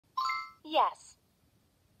Yes.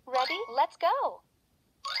 Ready? Let's go.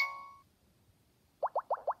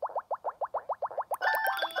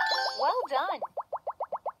 Well done.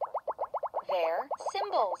 They're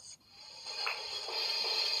cymbals.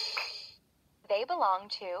 They belong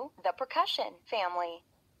to the percussion family.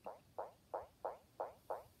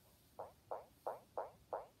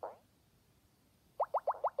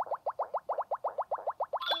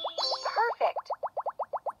 Perfect.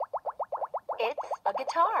 It's a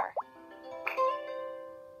guitar.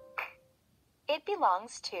 It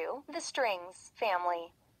belongs to the strings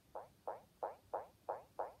family.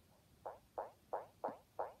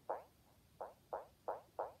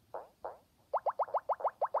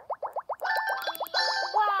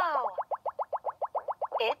 Wow!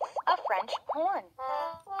 It's a French horn.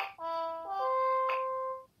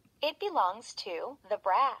 It belongs to the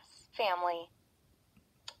brass family.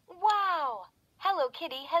 Wow! Hello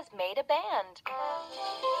Kitty has made a band.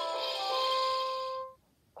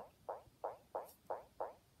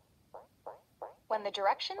 When the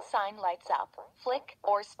direction sign lights up, flick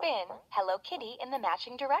or spin Hello Kitty in the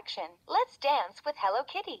matching direction. Let's dance with Hello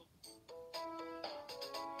Kitty.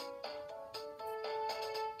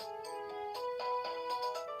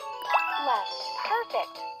 Left,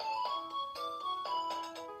 perfect.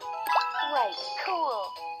 Right, cool.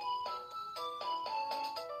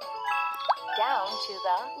 Down to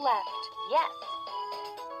the left, yes.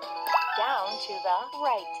 Down to the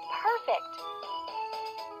right, perfect.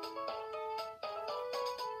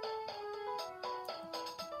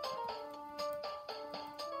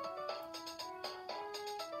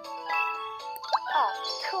 Up,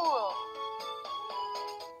 cool.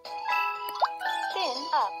 Spin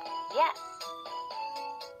up, yes.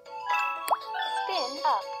 Spin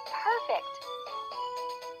up, perfect.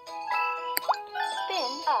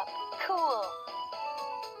 Spin up, cool.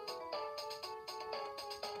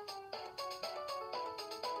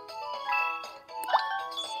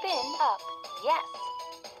 Spin up, yes.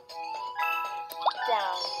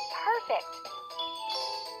 Down, perfect.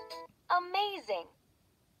 Amazing.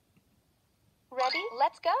 Ready?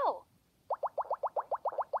 Let's go.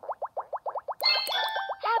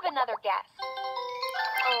 Have another guess.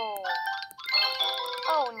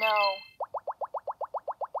 Oh no.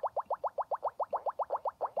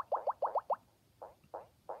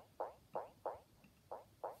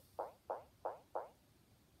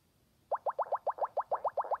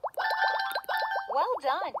 Well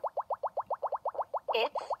done.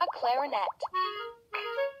 It's a clarinet.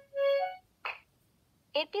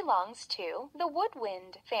 It belongs to the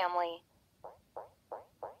woodwind family.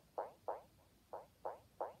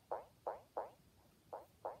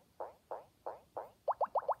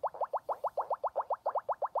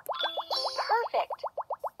 Perfect.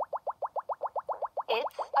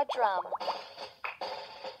 It's a drum.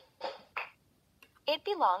 It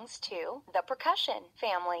belongs to the percussion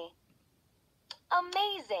family.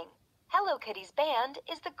 Amazing! Hello Kitty's band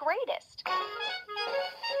is the greatest.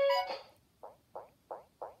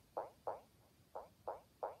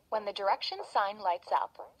 When the direction sign lights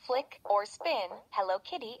up, flick or spin Hello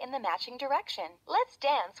Kitty in the matching direction. Let's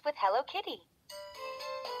dance with Hello Kitty.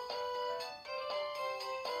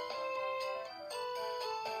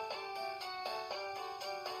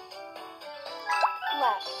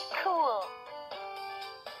 Left, cool.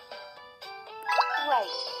 Right,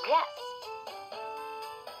 yes.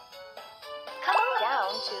 Come on.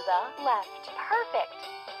 Down to the left, perfect.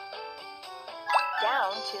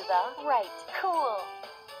 Down to the right, cool.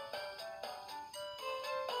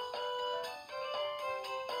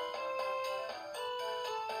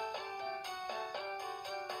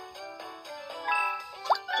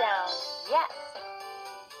 Down, yes.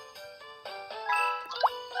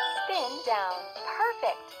 Spin down,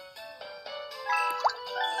 perfect.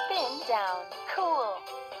 Spin down, cool.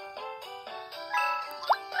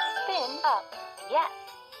 Spin up, yes.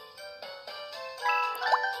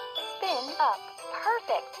 Spin up,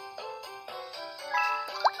 perfect.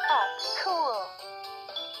 Up, cool.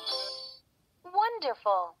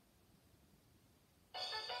 Wonderful.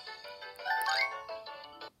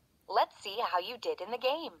 Let's see how you did in the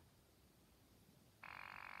game.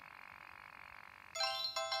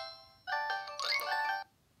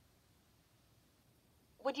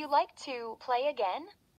 Would you like to play again?